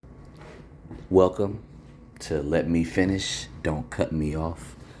Welcome to Let Me Finish, Don't Cut Me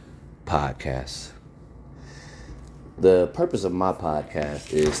Off podcast. The purpose of my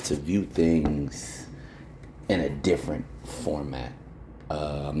podcast is to view things in a different format.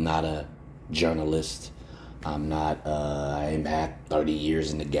 I'm not a journalist. I ain't had 30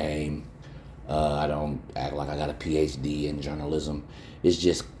 years in the game. I don't act like I got a PhD in journalism. It's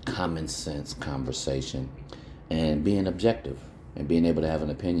just common sense conversation and being objective and being able to have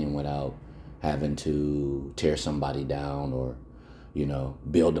an opinion without having to tear somebody down or,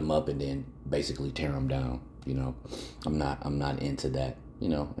 build them up and then basically tear them down. I'm not into that,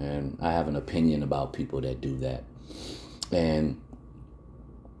 and I have an opinion about people that do that. And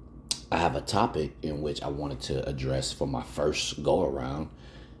I have a topic in which I wanted to address for my first go around,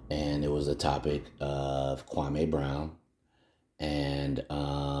 and it was a topic of Kwame Brown and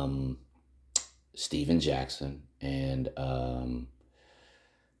Steven Jackson and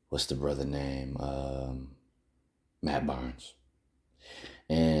what's the brother name? Matt Barnes.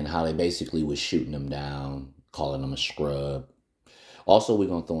 And how they basically was shooting him down, calling him a scrub. Also, we're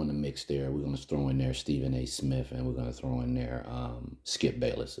going to throw in the mix there. We're going to throw in there Stephen A. Smith, and we're going to throw in there Skip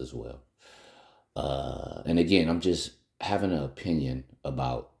Bayless as well. And again, I'm just having an opinion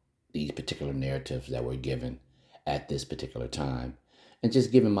about these particular narratives that were given at this particular time. And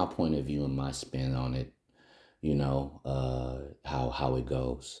just giving my point of view and my spin on it, how it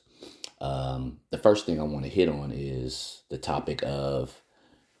goes. The first thing I want to hit on is the topic of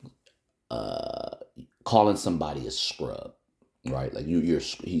calling somebody a scrub, right? Like you're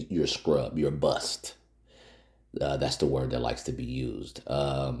a scrub, you're a bust. That's the word that likes to be used.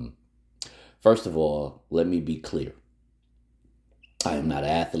 First of all, let me be clear. I am not an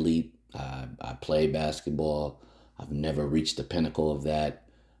athlete. I play basketball. I've never reached the pinnacle of that.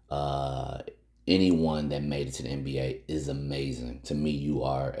 Anyone that made it to the NBA is amazing. To me, you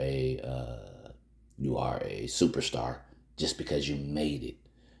are a superstar just because you made it.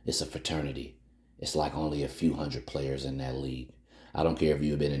 It's a fraternity. It's like only a few hundred players in that league. I don't care if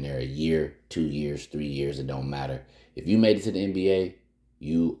you've been in there a year, 2 years, 3 years. It don't matter. If you made it to the NBA,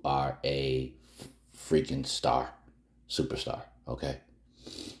 you are a freaking star, superstar. Okay.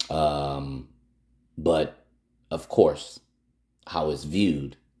 But of course, how it's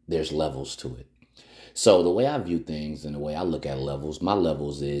viewed, there's levels to it. So the way I view things and the way I look at levels, my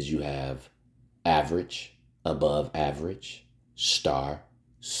levels is you have average, above average, star,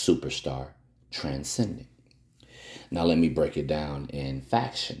 superstar, transcending. Now let me break it down in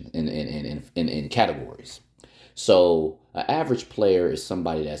in categories. So an average player is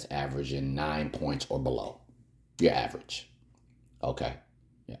somebody that's averaging 9 points or below. You're average. Okay.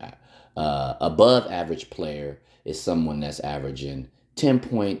 Yeah. Above average player is someone that's averaging 10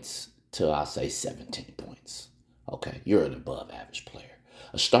 points to, I'll say, 17 points. Okay, you're an above average player.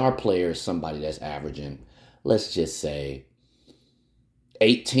 A star player is somebody that's averaging, let's just say,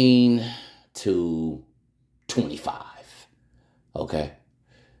 18 to 25. Okay,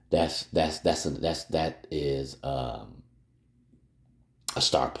 that is a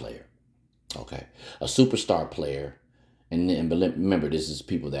star player. Okay, a superstar player. And remember, this is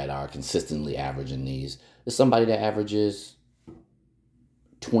people that are consistently averaging these. It's somebody that averages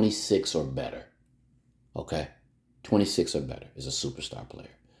 26 or better. Okay? 26 or better is a superstar player.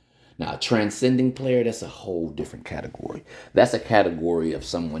 Now, a transcending player, that's a whole different category. That's a category of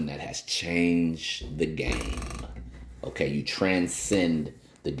someone that has changed the game. Okay? You transcend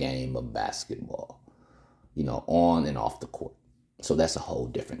the game of basketball, on and off the court. So that's a whole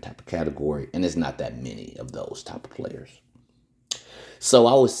different type of category, and there's not that many of those type of players. So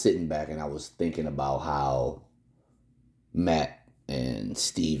I was sitting back and I was thinking about how Matt and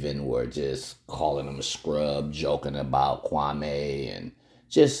Steven were just calling him a scrub, joking about Kwame and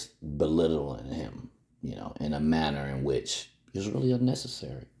just belittling him, in a manner in which is really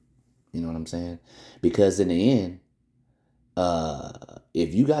unnecessary. You know what I'm saying? Because in the end,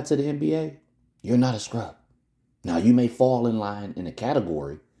 if you got to the NBA, you're not a scrub. Now, you may fall in line in a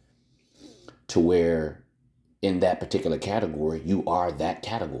category to where in that particular category, you are that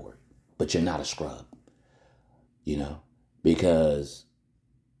category, but you're not a scrub, because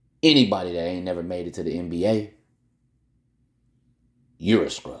anybody that ain't never made it to the NBA, you're a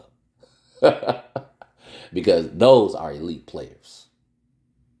scrub. Because those are elite players.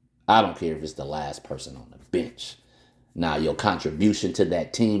 I don't care if it's the last person on the bench. Now, your contribution to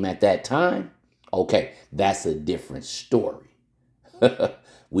that team at that time, okay, that's a different story.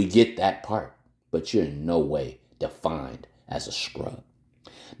 We get that part, but you're in no way defined as a scrub.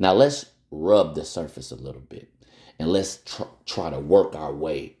 Now, let's rub the surface a little bit and let's try to work our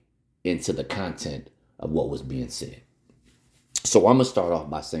way into the content of what was being said. So I'm going to start off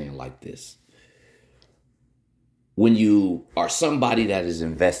by saying like this. when you are somebody that is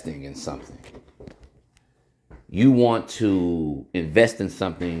investing in something, you want to invest in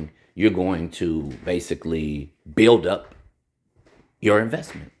something, you're going to basically build up your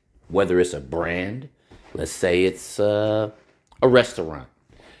investment. Whether it's a brand, let's say it's a restaurant,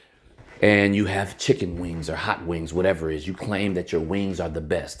 and you have chicken wings or hot wings, whatever it is, you claim that your wings are the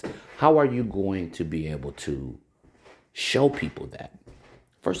best. How are you going to be able to show people that?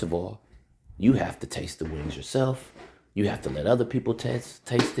 First of all, you have to taste the wings yourself. You have to let other people taste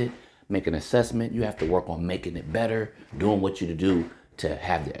it, make an assessment. You have to work on making it better, doing what you do to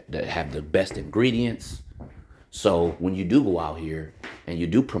have the best ingredients. So when you do go out here and you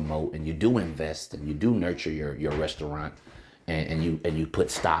do promote and you do invest and you do nurture your restaurant, and you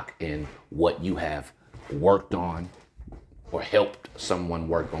put stock in what you have worked on or helped someone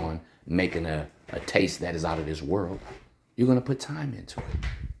work on, making a taste that is out of this world, you're going to put time into it.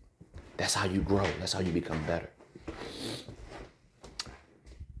 That's how you grow. That's how you become better.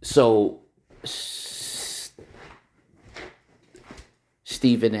 So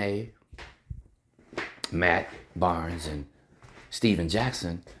Stephen A., Matt Barnes, and Steven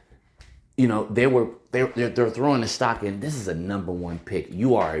Jackson, they're throwing the stock in. This is a number one pick.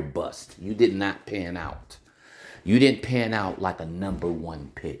 You are a bust. You did not pan out. You didn't pan out like a number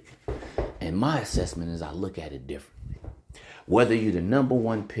one pick. And my assessment is I look at it differently. Whether you're the number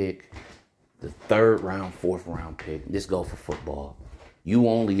one pick, the third round, fourth round pick, just go for football. You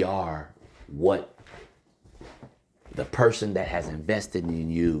only are what the person that has invested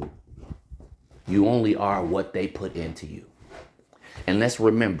in you, you only are what they put into you. And let's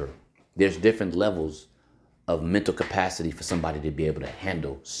remember, there's different levels of mental capacity for somebody to be able to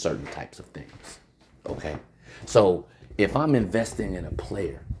handle certain types of things. Okay? So if I'm investing in a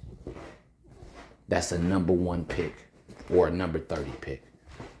player that's a number one pick or a number 30 pick,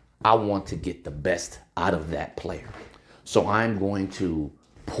 I want to get the best out of that player. So I'm going to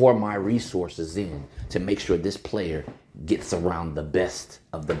pour my resources in to make sure this player gets around the best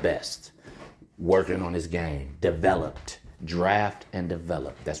of the best, working on his game, developed, draft and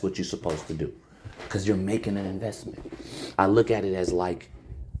develop. That's what you're supposed to do because you're making an investment. I look at it as like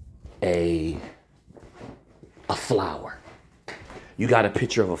a flower. You got a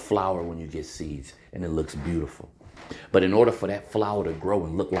picture of a flower when you get seeds and it looks beautiful. But in order for that flower to grow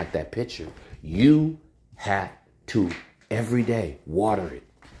and look like that picture, you have to every day water it,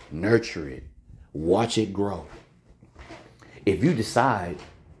 nurture it, watch it grow. If you decide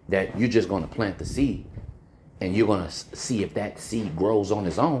that you're just going to plant the seed and you're going to see if that seed grows on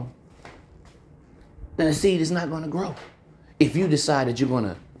its own, then the seed is not going to grow. If you decide that you're going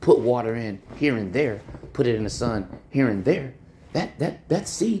to put water in here and there, put it in the sun here and there, that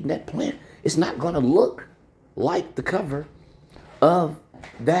seed, that plant, it's not going to look like the cover of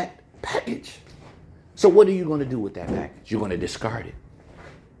that package. So what are you going to do with that package? You're going to discard it.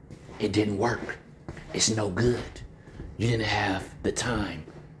 It didn't work. It's no good. You didn't have the time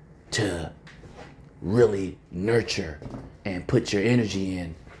to really nurture and put your energy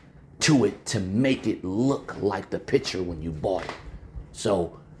in to it to make it look like the picture when you bought it.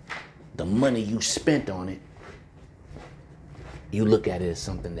 So the money you spent on it, you look at it as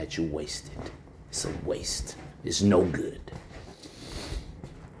something that you wasted. It's a waste. It's no good.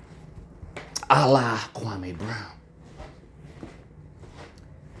 A la Kwame Brown.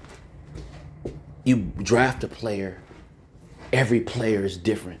 You draft a player. Every player is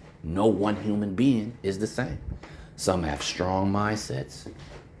different. No one human being is the same. Some have strong mindsets.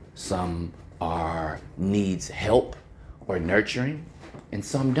 Some needs help or nurturing, and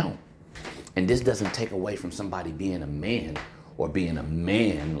some don't. And this doesn't take away from somebody being a man or being a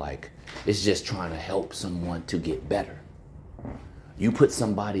man like it's just trying to help someone to get better. You put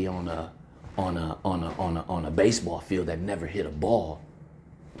somebody on a baseball field that never hit a ball,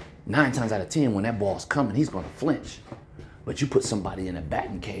 9 times out of 10 when that ball's coming, he's going to flinch. But you put somebody in a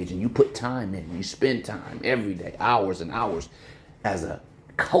batting cage and you put time in, you spend time every day, hours and hours as a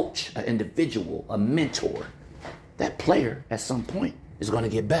coach, an individual, a mentor. That player at some point is going to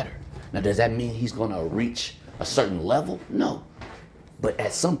get better. Now, does that mean he's going to reach a certain level? No. But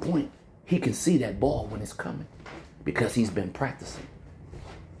at some point, he can see that ball when it's coming because he's been practicing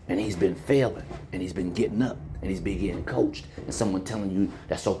and he's been failing and he's been getting up and he's been getting coached and someone telling you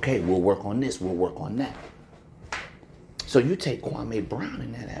that's okay, we'll work on this, we'll work on that. So you take Kwame Brown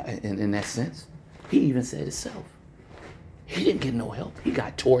in that sense. He even said himself, he didn't get no help. He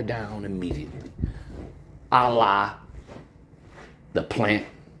got tore down immediately. A la the plant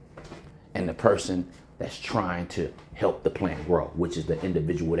and the person that's trying to help the plant grow, which is the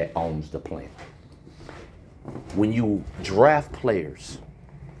individual that owns the plant. When you draft players,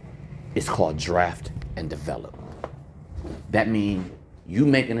 it's called draft and develop. That means you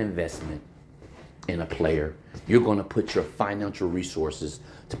make an investment in a player. You're going to put your financial resources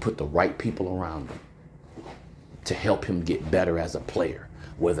to put the right people around him to help him get better as a player.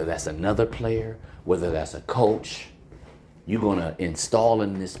 Whether that's another player, whether that's a coach, you're going to install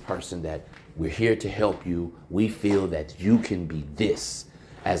in this person that we're here to help you. We feel that you can be this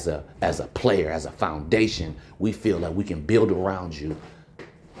as a player, as a foundation. We feel that we can build around you.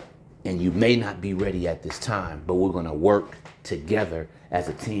 And you may not be ready at this time, but we're going to work together as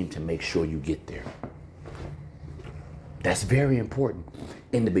a team to make sure you get there. That's very important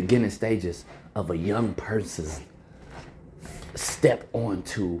in the beginning stages of a young person's step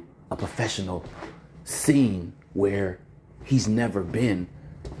onto a professional scene where he's never been.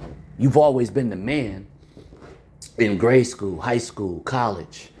 You've always been the man in grade school, high school,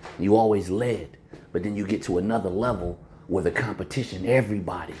 college. You always led, but then you get to another level where the competition,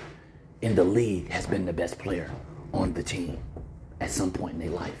 everybody in the league has been the best player on the team at some point in their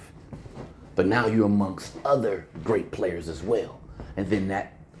life. But now you're amongst other great players as well. And then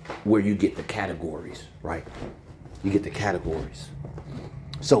that where you get the categories, right? You get the categories.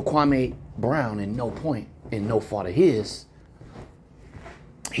 So Kwame Brown, in no fault of his,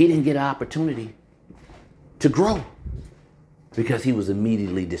 he didn't get an opportunity to grow because he was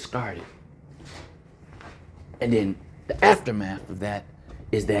immediately discarded. And then the aftermath of that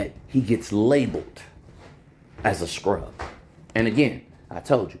is that he gets labeled as a scrub. And again, I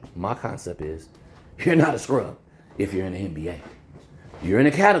told you, my concept is you're not a scrub if you're in the NBA. You're in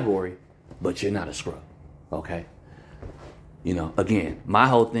a category, but you're not a scrub, okay? You know, again, my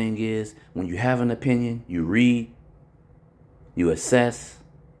whole thing is when you have an opinion, you read, you assess,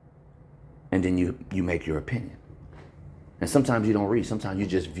 and then you make your opinion. And sometimes you don't read. Sometimes you're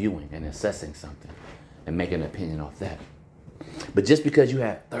just viewing and assessing something and making an opinion off that. But just because you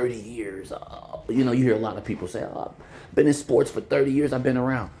have 30 years, you hear a lot of people say, oh, I've been in sports for 30 years, I've been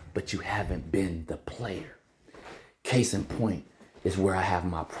around. But you haven't been the player. Case in point is where I have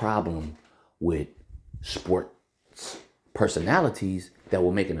my problem with sports personalities that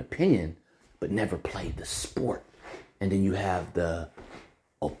will make an opinion but never played the sport. And then you have the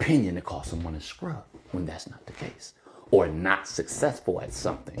opinion that calls someone a scrub when that's not the case. Or not successful at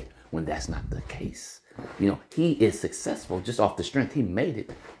something when that's not the case. He is successful just off the strength. He made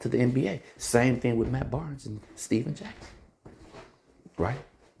it to the NBA. Same thing with Matt Barnes and Steven Jackson, right?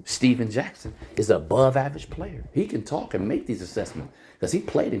 Steven Jackson is an above average player. He can talk and make these assessments because he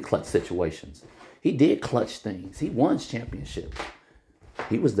played in clutch situations. He did clutch things. He won championships.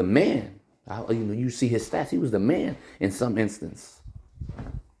 He was the man. You see his stats. He was the man in some instance.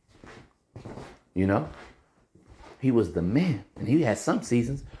 He was the man. And he had some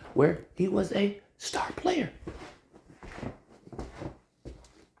seasons where he was a star player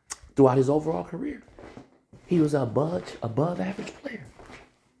throughout his overall career. He was an above average player.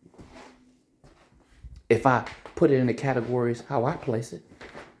 If I put it in the categories how I place it,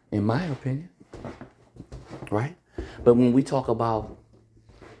 in my opinion, right? But when we talk about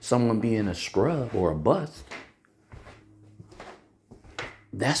someone being a scrub or a bust,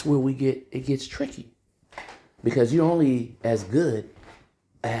 that's where it gets tricky. Because you're only as good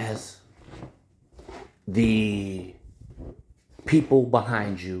as the people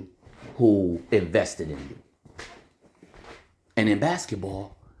behind you who invested in you. And in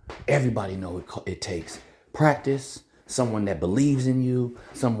basketball, everybody knows it takes practice, someone that believes in you,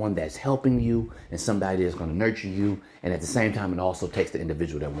 someone that's helping you, and somebody that's going to nurture you. And at the same time, it also takes the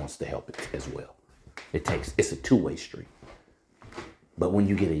individual that wants to help it as well. It's a two-way street. But when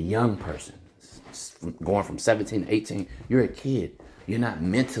you get a young person, going from 17 to 18, you're a kid. You're not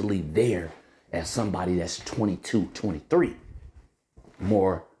mentally there as somebody that's 22, 23.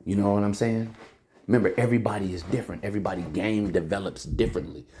 More, you know what I'm saying? Remember, everybody is different. Everybody's game develops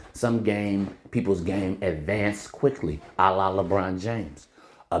differently. People's game advance quickly, a la LeBron James.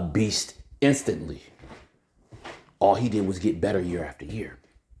 A beast instantly. All he did was get better year after year.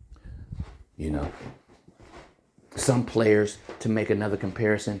 Some players, to make another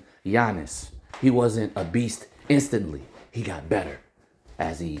comparison, Giannis, he wasn't a beast instantly. He got better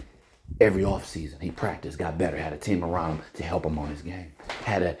every offseason. He practiced, got better, had a team around him to help him on his game.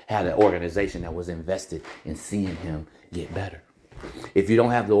 Had an organization that was invested in seeing him get better. If you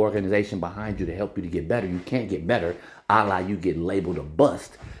don't have the organization behind you to help you to get better, you can't get better, a la you get labeled a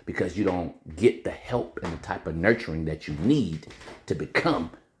bust because you don't get the help and the type of nurturing that you need to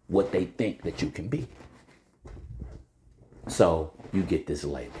become what they think that you can be. So you get this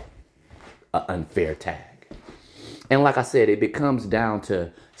label, an unfair tag. And like I said, it becomes down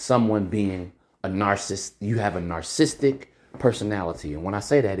to someone being a narcissist. You have a narcissistic personality. And when I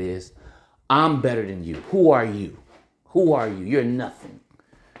say that is, I'm better than you. Who are you? Who are you? You're nothing.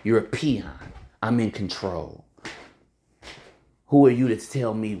 You're a peon. I'm in control. Who are you to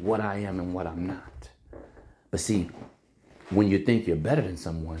tell me what I am and what I'm not? But see, when you think you're better than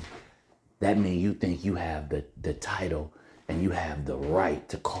someone, that means you think you have the title and you have the right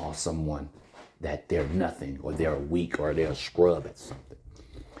to call someone that they're nothing or they're weak or they're a scrub at something.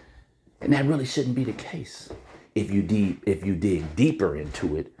 And that really shouldn't be the case. If you dig deeper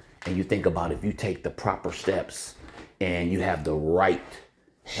into it and you think about if you take the proper steps and you have the right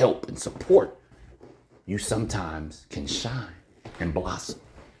help and support, you sometimes can shine and blossom.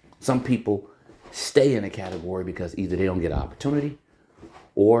 Some people stay in a category because either they don't get an opportunity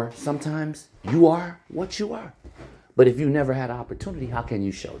or sometimes you are what you are. But if you never had an opportunity, how can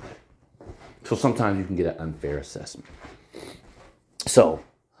you show that? So sometimes you can get an unfair assessment. So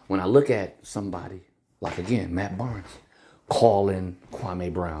when I look at somebody like, again, Matt Barnes, calling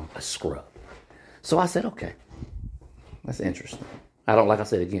Kwame Brown a scrub. So I said, okay, that's interesting. Like I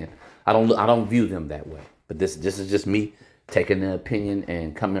said again, I don't view them that way. But this is just me taking the opinion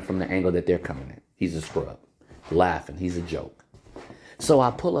and coming from the angle that they're coming at. He's a scrub, laughing. He's a joke. So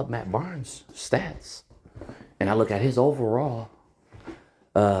I pull up Matt Barnes' stats, and I look at his overall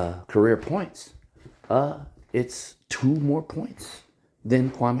career points. It's 2 more points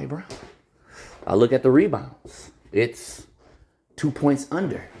than Kwame Brown. I look at the rebounds. It's 2 points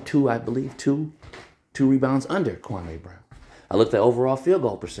under. Two rebounds under Kwame Brown. I looked at overall field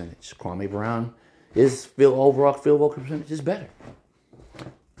goal percentage. Kwame Brown, his overall field goal percentage is better.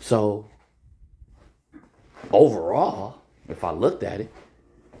 So overall, if I looked at it,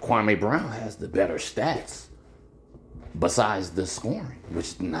 Kwame Brown has the better stats besides the scoring, which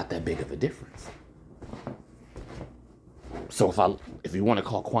is not that big of a difference. So if you want to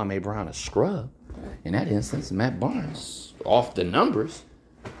call Kwame Brown a scrub, in that instance, Matt Barnes, off the numbers,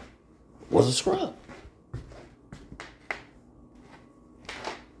 was a scrub.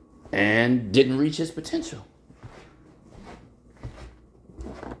 And didn't reach his potential.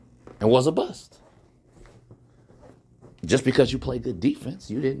 And was a bust. Just because you play good defense,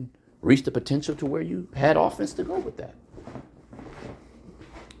 you didn't reach the potential to where you had offense to go with that.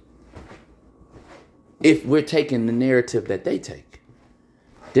 If we're taking the narrative that they take,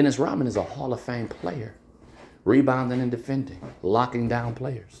 Dennis Rodman is a Hall of Fame player, rebounding and defending, locking down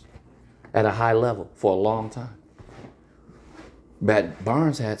players at a high level for a long time. Matt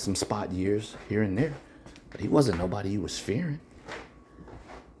Barnes had some spot years here and there, but he wasn't nobody you was fearing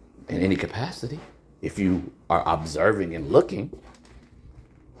in any capacity if you are observing and looking.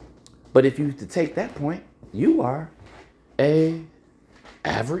 But if you to take that point, you are a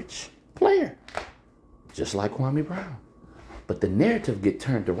average player, just like Kwame Brown. But the narrative get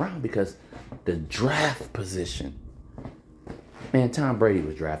turned around because the draft position. Man, Tom Brady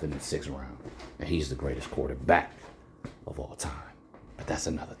was drafted in the 6th round, and he's the greatest quarterback of all time. But that's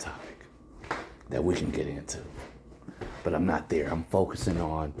another topic that we can get into. But I'm not there. I'm focusing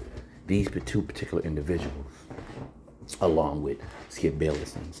on these 2 particular individuals, along with Skip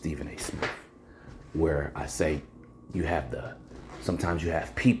Bayless and Stephen A. Smith, where I say sometimes you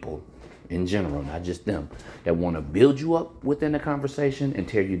have people in general, not just them, that want to build you up within the conversation and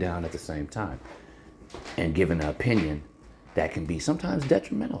tear you down at the same time, and give an opinion that can be sometimes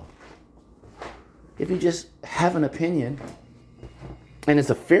detrimental. If you just have an opinion, and it's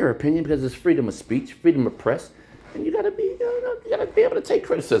a fair opinion because it's freedom of speech, freedom of press, and you gotta be able to take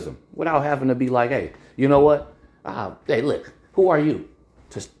criticism without having to be like, hey, you know what? Hey, look, who are you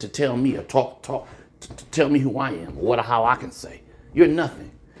to tell me or talk to tell me who I am or how I can say? You're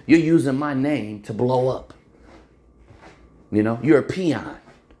nothing. You're using my name to blow up. You're a peon.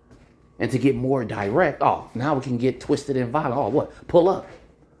 And to get more direct, now we can get twisted and violent. What? Pull up.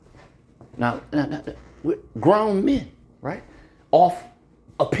 Now we're grown men, right? Off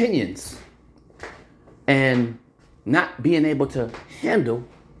opinions and not being able to handle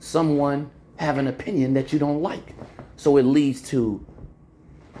someone have an opinion that you don't like. So it leads to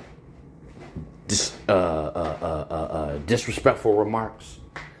disrespectful remarks,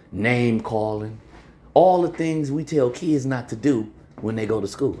 name calling, all the things we tell kids not to do when they go to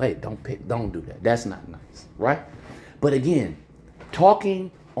school. Hey, don't do that. That's not nice, right? But again,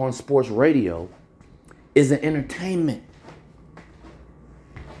 talking on sports radio is an entertainment.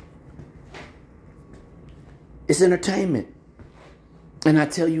 It's entertainment. And I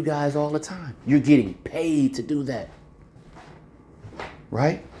tell you guys all the time, you're getting paid to do that.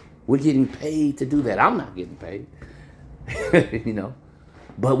 Right? We're getting paid to do that. I'm not getting paid.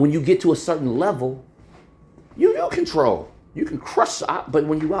 But when you get to a certain level, you control. You can crush. But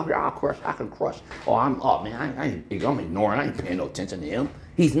when you out here, I can crush. I'm ignoring. I ain't paying no attention to him.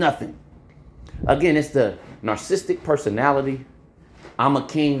 He's nothing. Again, it's the narcissistic personality. I'm a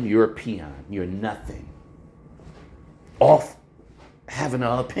king, you're a peon, you're nothing. Off having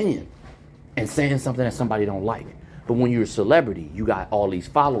an opinion and saying something that somebody don't like. But when you're a celebrity, you got all these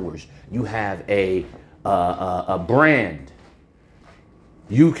followers. You have a brand.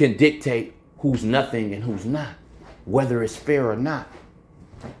 You can dictate who's nothing and who's not, whether it's fair or not.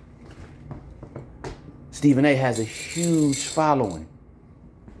 Stephen A. has a huge following.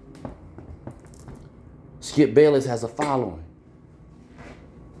 Skip Bayless has a following.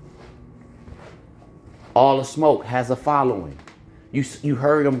 All the Smoke has a following. You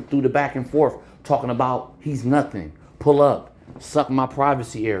heard him through the back and forth talking about he's nothing, pull up, suck my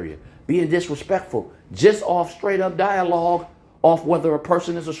privacy area, being disrespectful, just off straight up dialogue, off whether a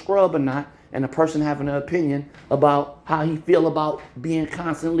person is a scrub or not, and a person having an opinion about how he feel about being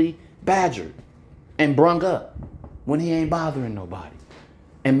constantly badgered and brung up when he ain't bothering nobody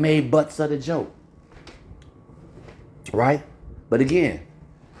and made butts of the joke. Right? But again,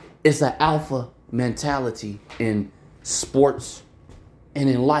 it's an alpha mentality in sports and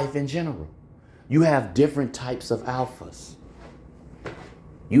in life in general. You have different types of alphas.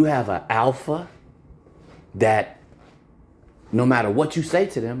 You have an alpha that no matter what you say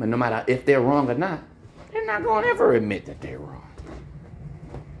to them and no matter if they're wrong or not, they're not going to ever admit that they're wrong.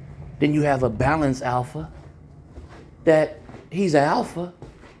 Then you have a balanced alpha that he's an alpha,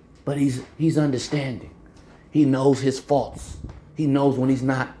 but he's understanding. He knows his faults. He knows when he's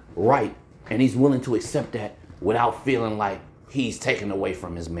not right, and he's willing to accept that without feeling like he's taken away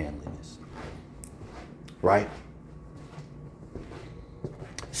from his manliness. Right?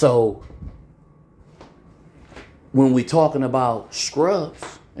 So, when we're talking about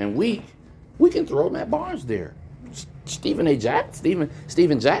scrubs and weak, we can throw Matt Barnes there. Stephen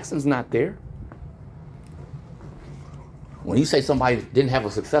Jackson's not there. When you say somebody didn't have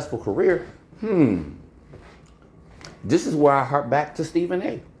a successful career, this is where I harp back to Stephen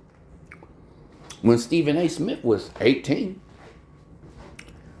A. When Stephen A. Smith was 18,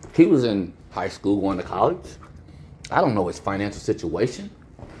 he was in high school going to college. I don't know his financial situation,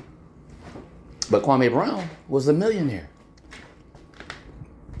 but Kwame Brown was a millionaire.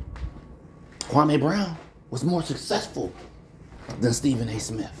 Kwame Brown was more successful than Stephen A.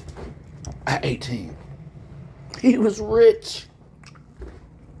 Smith at 18. He was rich.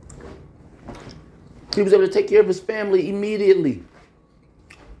 He was able to take care of his family immediately.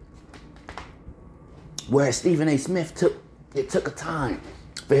 Whereas Stephen A. Smith took a time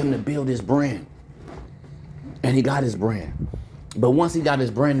for him to build his brand. And he got his brand. But once he got his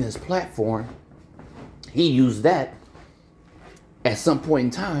brand and his platform, he used that at some point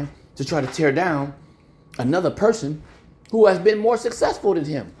in time to try to tear down another person who has been more successful than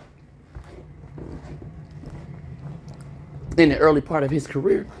him in the early part of his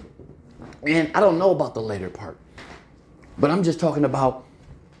career. And I don't know about the later part, but I'm just talking about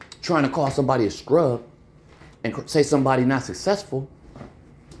trying to call somebody a scrub and say somebody not successful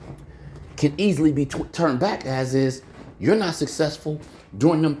can easily be turned back as is, you're not successful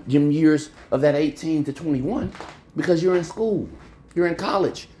during them years of that 18 to 21 because you're in school, you're in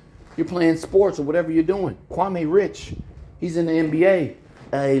college, you're playing sports or whatever you're doing. Kwame Rich, he's in the NBA,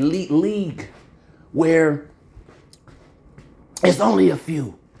 an elite league where it's only a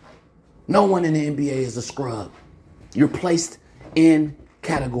few. No one in the NBA is a scrub. You're placed in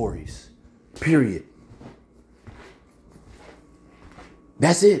categories, period.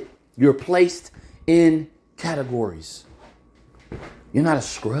 That's it. You're placed in categories. You're not a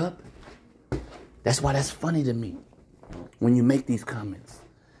scrub. That's why that's funny to me when you make these comments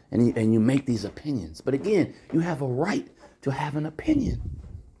and you make these opinions. But again, you have a right to have an opinion.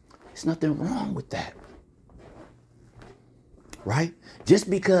 There's nothing wrong with that. Right? Just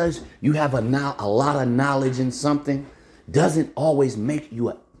because you have a lot of knowledge in something doesn't always make you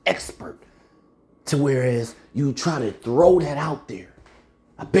an expert. To whereas you try to throw that out there.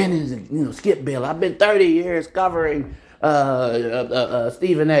 I've been in, Skip Bayless. I've been 30 years covering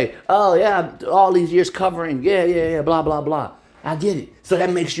Stephen A. Oh yeah, all these years covering, yeah, blah, blah, blah. I get it. So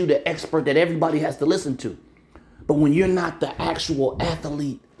that makes you the expert that everybody has to listen to. But when you're not the actual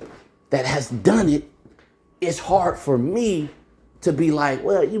athlete that has done it, it's hard for me to be like,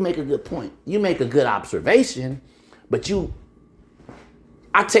 well, you make a good point. You make a good observation, but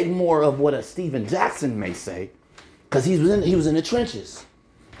I take more of what a Steven Jackson may say because he was in the trenches,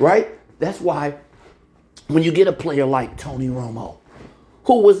 right? That's why when you get a player like Tony Romo,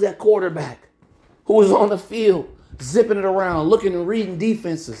 who was that quarterback, who was on the field, zipping it around, looking and reading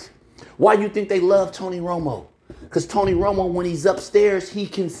defenses. Why do you think they love Tony Romo? Because Tony Romo, when he's upstairs, he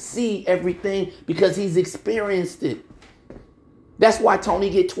can see everything because he's experienced it. That's why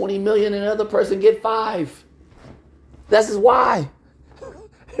Tony get 20 million and another person get 5. That's why.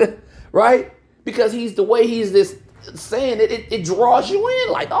 Right? Because he's the way he's this saying it draws you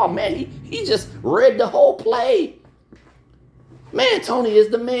in. Like, oh man, he just read the whole play. Man, Tony is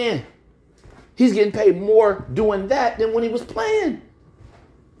the man. He's getting paid more doing that than when he was playing.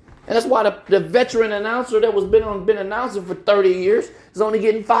 And that's why the veteran announcer that was been announcing for 30 years is only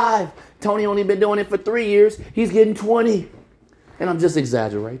getting 5. Tony only been doing it for 3 years. He's getting 20. And I'm just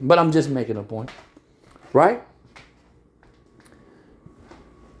exaggerating, but I'm just making a point. Right?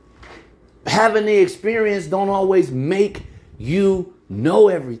 Having the experience don't always make you know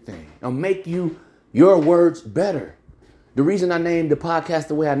everything or make your words better. The reason I named the podcast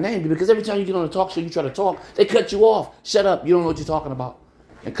the way I named it, because every time you get on a talk show, you try to talk, they cut you off. Shut up. You don't know what you're talking about.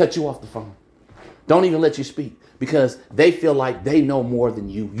 And cut you off the phone. Don't even let you speak because they feel like they know more than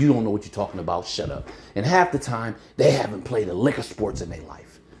you. You don't know what you're talking about. Shut up. And half the time, they haven't played a lick of sports in their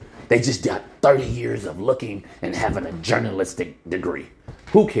life. They just got 30 years of looking and having a journalistic degree.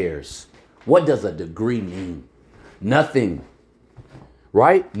 Who cares? What does a degree mean? Nothing.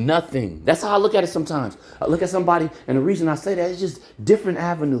 Right? Nothing. That's how I look at it sometimes. I look at somebody, and the reason I say that is just different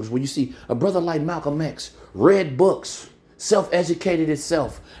avenues where you see a brother like Malcolm X read books, self-educated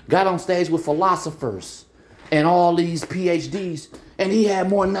himself, got on stage with philosophers and all these PhDs, and he had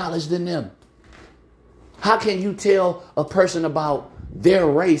more knowledge than them. How can you tell a person about their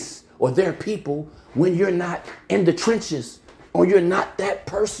race or their people when you're not in the trenches or you're not that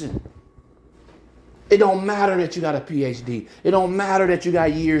person? It don't matter that you got a PhD. It don't matter that you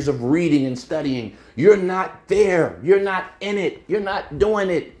got years of reading and studying. You're not there. You're not in it. You're not doing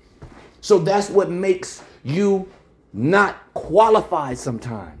it. So that's what makes you not qualified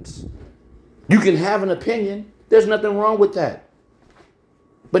sometimes. You can have an opinion. There's nothing wrong with that.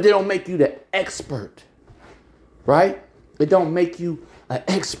 But they don't make you the expert. Right? It don't make you an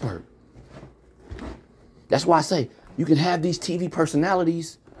expert. That's why I say you can have these TV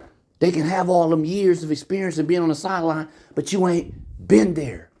personalities. They can have all them years of experience of being on the sideline, but you ain't been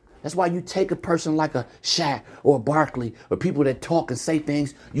there. That's why you take a person like a Shaq or a Barkley or people that talk and say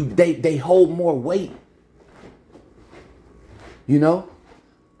things, they hold more weight. You know?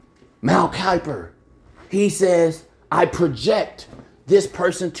 Mal Kiper, he says, I project this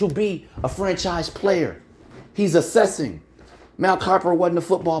person to be a franchise player. He's assessing. Mal Kiper wasn't a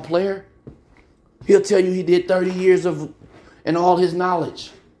football player. He'll tell you he did 30 years and all his knowledge.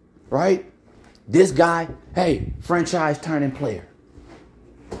 Right? This guy, hey, franchise turning player.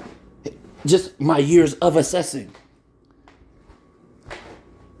 Just my years of assessing.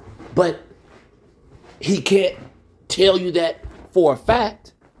 But he can't tell you that for a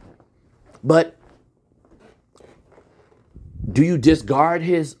fact. But do you discard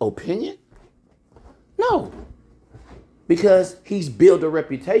his opinion? No. Because he's built a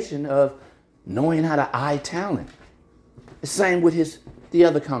reputation of knowing how to eye talent. The same with the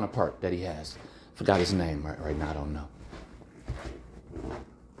other counterpart that he has. Forgot his name right now. I don't know.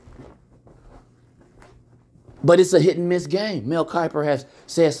 But it's a hit and miss game. Mel Kiper has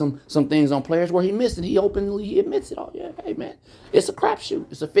said some things on players where he missed, and he openly admits it. Oh, yeah, hey, man, it's a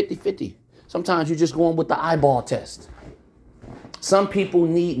crapshoot. It's a 50-50. Sometimes you're just going with the eyeball test. Some people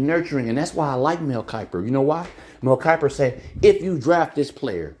need nurturing, and that's why I like Mel Kiper. You know why? Mel Kiper said, if you draft this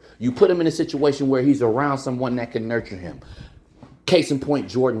player, you put him in a situation where he's around someone that can nurture him. Case in point,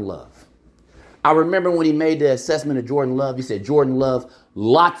 Jordan Love. I remember when he made the assessment of Jordan Love, he said, Jordan Love,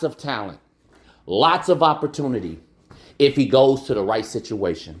 lots of talent, lots of opportunity if he goes to the right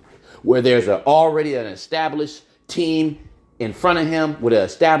situation where there's already an established team in front of him with an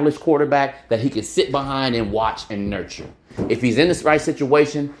established quarterback that he can sit behind and watch and nurture. If he's in this right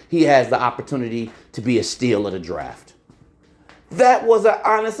situation, he has the opportunity to be a steal of the draft. That was an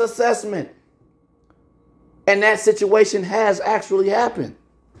honest assessment. And that situation has actually happened.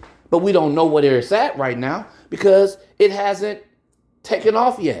 But we don't know where it's at right now because it hasn't taken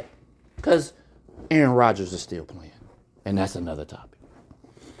off yet. Because Aaron Rodgers is still playing. And that's another topic.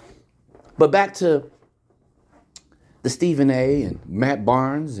 But back to the Stephen A. and Matt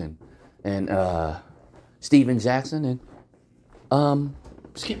Barnes and Steven Jackson and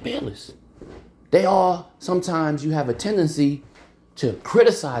Skip Bayless. They all, sometimes you have a tendency to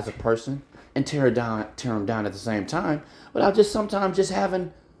criticize a person and tear them down at the same time. But I'll just sometimes just have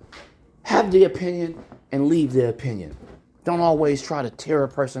the opinion and leave the opinion. Don't always try to tear a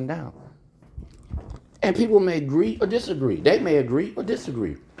person down. And people may agree or disagree. They may agree or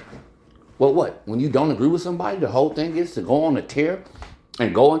disagree. Well, what? When you don't agree with somebody, the whole thing is to go on a tear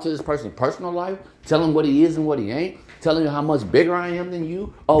and go into this person's personal life, tell him what he is and what he ain't, telling you how much bigger I am than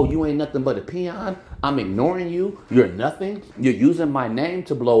you. Oh, you ain't nothing but a peon. I'm ignoring you. You're nothing. You're using my name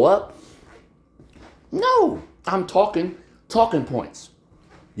to blow up. No, I'm talking points.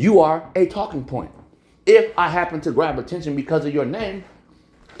 You are a talking point. If I happen to grab attention because of your name,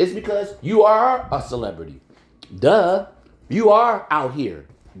 it's because you are a celebrity. Duh. You are out here.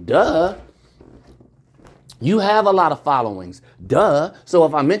 Duh. You have a lot of followings. Duh. So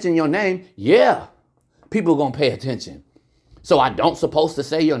if I mention your name, yeah, people are going to pay attention. So I don't supposed to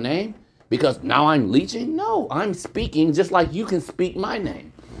say your name because now I'm leeching? No, I'm speaking just like you can speak my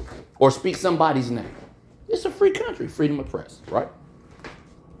name or speak somebody's name. It's a free country, freedom of press, right?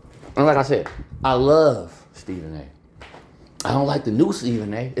 And like I said, I love Stephen A. I don't like the new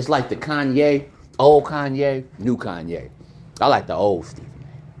Stephen A. It's like the Kanye, old Kanye, new Kanye. I like the old Stephen A.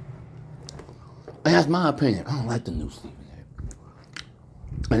 And that's my opinion. I don't like the new Stephen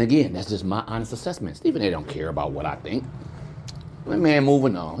A. And again, that's just my honest assessment. Stephen A. don't care about what I think. That man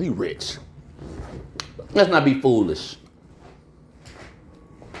moving on. He rich. Let's not be foolish.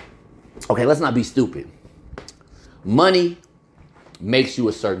 Okay, let's not be stupid. Money makes you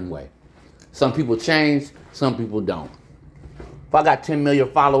a certain way. Some people change, some people don't. If I got 10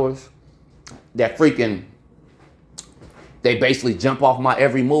 million followers that they basically jump off my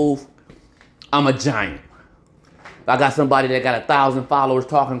every move, I'm a giant. If I got somebody that got 1,000 followers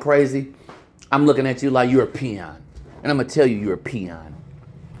talking crazy, I'm looking at you like you're a peon. And I'm going to tell you you're a peon.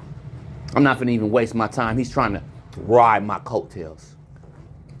 I'm not going to even waste my time. He's trying to ride my coattails.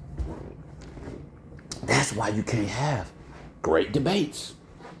 That's why you can't have great debates.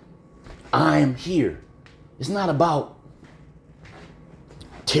 I am here. It's not about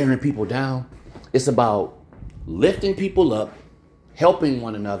tearing people down. It's about lifting people up, helping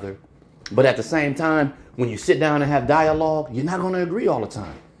one another. But at the same time, when you sit down and have dialogue, you're not going to agree all the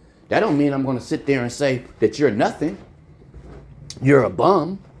time. That don't mean I'm going to sit there and say that you're nothing. You're a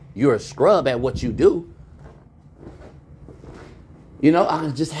bum. You're a scrub at what you do. You know,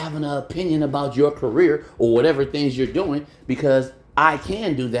 I'm just having an opinion about your career or whatever things you're doing because I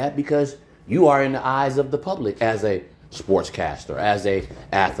can do that because you are in the eyes of the public as a sportscaster, as a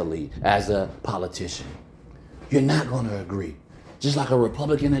athlete, as a politician. You're not going to agree. Just like a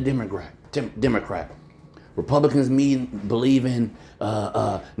Republican and Democrat. Republicans believe in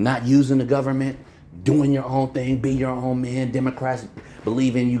not using the government, doing your own thing, be your own man. Democrats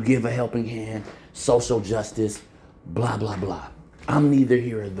believe in you give a helping hand, social justice, blah, blah, blah. I'm neither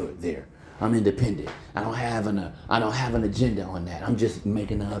here or there. I'm independent. I don't have an agenda on that. I'm just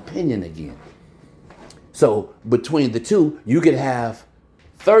making an opinion again. So between the two, you could have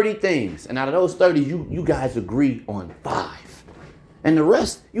 30 things. And out of those 30, you guys agree on 5. And the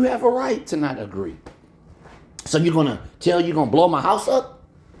rest, you have a right to not agree. So you're going to blow my house up?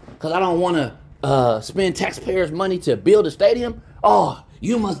 Because I don't want to spend taxpayers' money to build a stadium? Oh,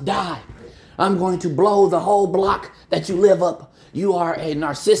 you must die. I'm going to blow the whole block that you live up. You are a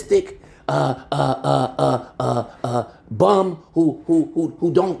narcissistic bum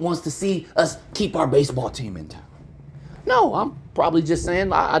who don't wants to see us keep our baseball team in town. No, I'm probably just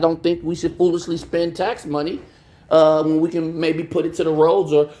saying I don't think we should foolishly spend tax money when we can maybe put it to the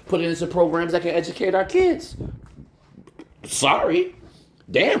roads or put it into programs that can educate our kids. Sorry.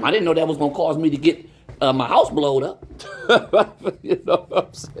 Damn, I didn't know that was going to cause me to get my house blowed up. You know what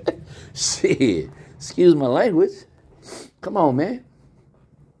I'm saying? Shit. Excuse my language. Come on, man.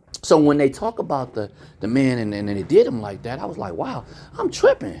 So when they talk about the man and they did him like that, I was like, wow, I'm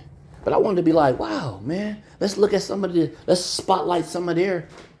tripping. But I wanted to be like, wow, man, let's look at let's spotlight some of their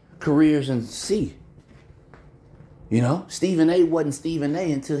careers and see. You know, Stephen A. wasn't Stephen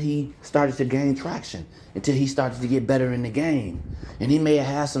A. until he started to gain traction, until he started to get better in the game. And he may have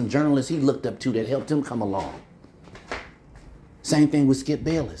had some journalists he looked up to that helped him come along. Same thing with Skip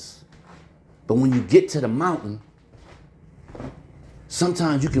Bayless. But when you get to the mountain,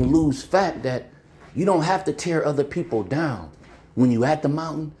 sometimes you can lose fact that you don't have to tear other people down. When you at the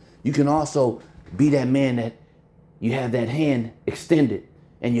mountain, you can also be that man that you have that hand extended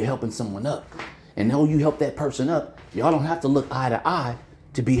and you're helping someone up. And though you help that person up, y'all don't have to look eye to eye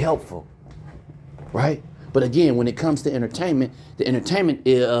to be helpful, right? But again, when it comes to entertainment, the entertainment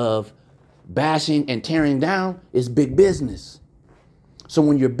of bashing and tearing down is big business. So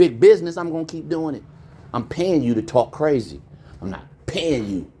when you're big business, I'm going to keep doing it. I'm paying you to talk crazy. I'm not paying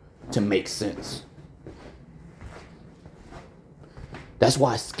you to make sense. That's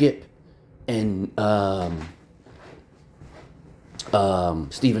why Skip and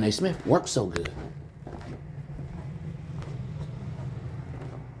Stephen A. Smith work so good.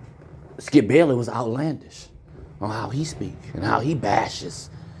 Skip Bayless was outlandish. on how he speaks and how he bashes.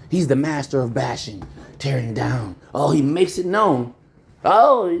 He's the master of bashing, tearing down. Oh, he makes it known.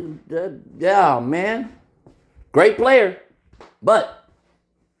 Oh, yeah, man. Great player. But,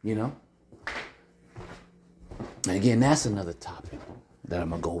 and again, that's another topic that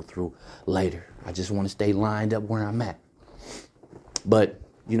I'm going to go through later. I just want to stay lined up where I'm at. But,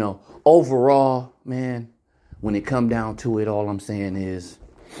 overall, man, when it come down to it, all I'm saying is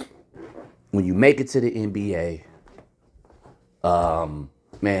when you make it to the NBA,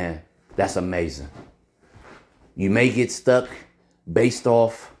 man, that's amazing. You may get stuck based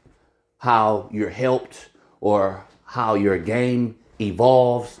off how you're helped or how your game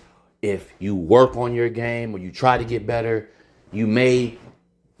evolves. If you work on your game or you try to get better, you may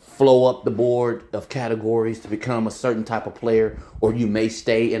flow up the board of categories to become a certain type of player, or you may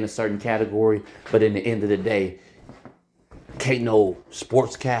stay in a certain category. But in the end of the day, can't no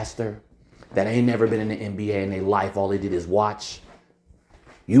sportscaster that ain't never been in the NBA in their life, all they did is watch,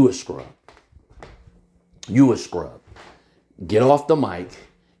 you a scrub. You a scrub. Get off the mic,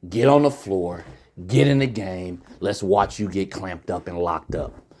 get on the floor, get in the game. Let's watch you get clamped up and locked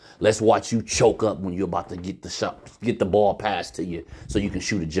up. Let's watch you choke up when you're about to get the ball passed to you so you can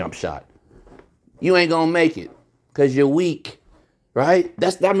shoot a jump shot. You ain't gonna make it because you're weak, right?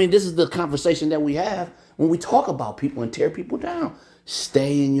 This is the conversation that we have when we talk about people and tear people down.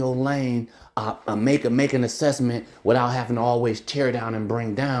 Stay in your lane. Make an assessment without having to always tear down and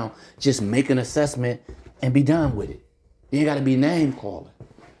bring down. Just make an assessment and be done with it. You ain't got to be name calling.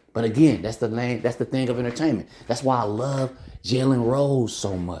 But again, that's the thing of entertainment. That's why I love Jalen Rose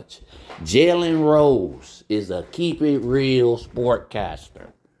so much. Jalen Rose is a keep it real sportcaster.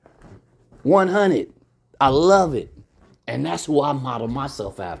 100. I love it. And that's who I model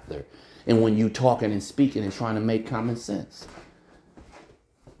myself after. And when you talking and speaking and trying to make common sense.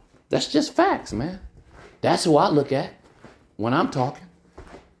 That's just facts, man. That's who I look at when I'm talking.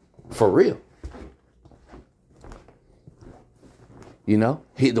 For real.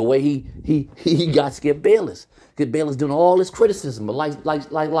 The way he got Skip Bayless. Skip Bayless doing all this criticism, but when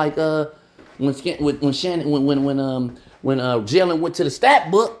Jalen went to the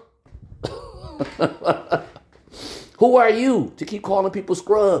stat book, who are you to keep calling people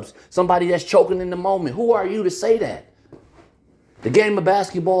scrubs? Somebody that's choking in the moment. Who are you to say that? The game of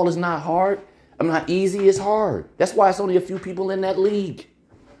basketball is not hard. Not easy, it's hard. That's why it's only a few people in that league.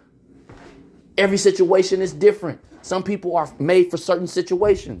 Every situation is different. Some people are made for certain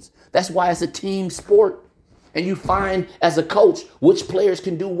situations. That's why it's a team sport. And you find as a coach which players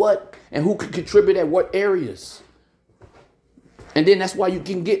can do what and who can contribute at what areas. And then that's why you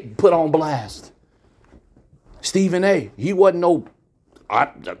can get put on blast. Stephen A., he wasn't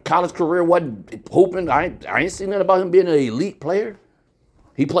college career wasn't hooping. I ain't seen nothing about him being an elite player.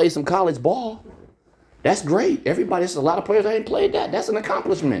 He played some college ball. That's great. There's a lot of players that ain't played that. That's an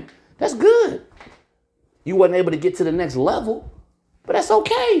accomplishment. That's good. You wasn't able to get to the next level, but that's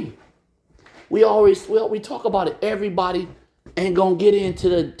okay. We talk about it. Everybody ain't gonna get into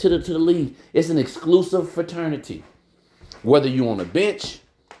the league. It's an exclusive fraternity. Whether you're on the bench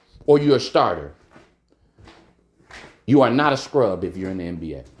or you're a starter, you are not a scrub if you're in the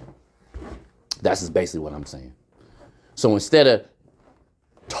NBA. That's just basically what I'm saying. So instead of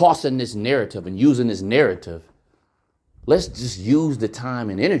tossing this narrative and using this narrative, let's just use the time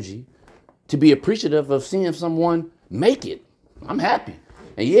and energy to be appreciative of seeing someone make it. I'm happy.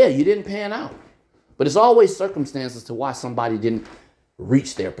 And yeah, you didn't pan out. But it's always circumstances to why somebody didn't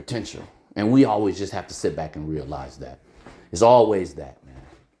reach their potential. And we always just have to sit back and realize that. It's always that, man.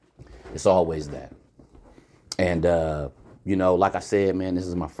 It's always that. And, like I said, man, this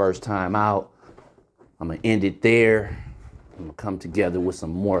is my first time out. I'm going to end it there. I'm going to come together with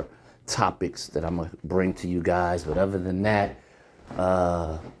some more topics that I'm going to bring to you guys. But other than that,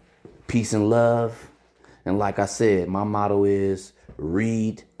 peace and love. And like I said, my motto is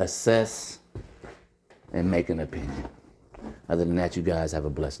read, assess, and make an opinion. Other than that, you guys have a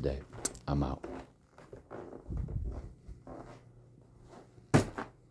blessed day. I'm out.